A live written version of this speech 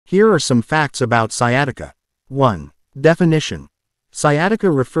Here are some facts about sciatica. 1. Definition. Sciatica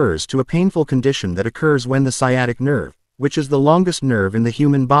refers to a painful condition that occurs when the sciatic nerve, which is the longest nerve in the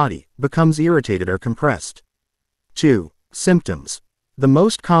human body, becomes irritated or compressed. 2. Symptoms. The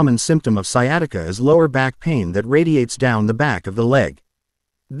most common symptom of sciatica is lower back pain that radiates down the back of the leg.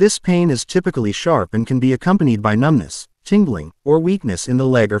 This pain is typically sharp and can be accompanied by numbness, tingling, or weakness in the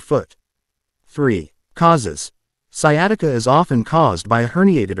leg or foot. 3. Causes. Sciatica is often caused by a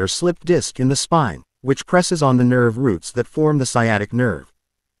herniated or slipped disc in the spine, which presses on the nerve roots that form the sciatic nerve.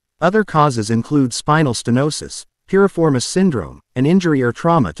 Other causes include spinal stenosis, piriformis syndrome, and injury or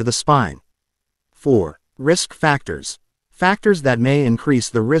trauma to the spine. 4. Risk factors. Factors that may increase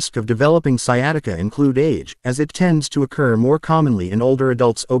the risk of developing sciatica include age, as it tends to occur more commonly in older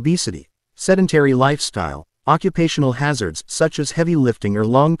adults, obesity, sedentary lifestyle, occupational hazards such as heavy lifting or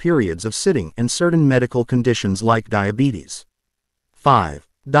long periods of sitting, and certain medical conditions like diabetes. 5.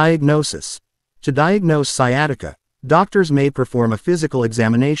 Diagnosis. To diagnose sciatica, doctors may perform a physical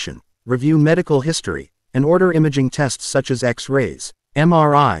examination, review medical history, and order imaging tests such as X-rays,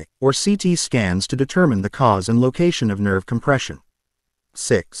 MRI, or CT scans to determine the cause and location of nerve compression.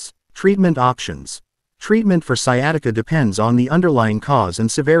 6. Treatment options. Treatment for sciatica depends on the underlying cause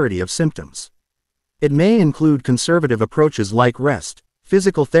and severity of symptoms. It may include conservative approaches like rest,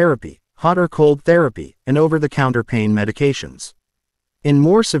 physical therapy, hot or cold therapy, and over-the-counter pain medications. In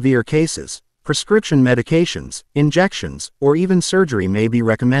more severe cases, prescription medications, injections, or even surgery may be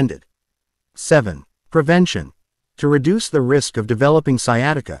recommended. 7. Prevention. To reduce the risk of developing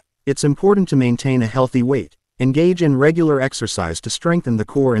sciatica, it's important to maintain a healthy weight, engage in regular exercise to strengthen the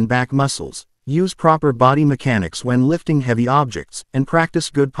core and back muscles, use proper body mechanics when lifting heavy objects, and practice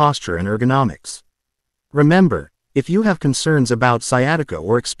good posture and ergonomics. Remember, if you have concerns about sciatica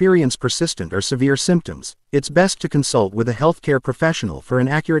or experience persistent or severe symptoms, it's best to consult with a healthcare professional for an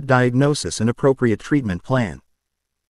accurate diagnosis and appropriate treatment plan.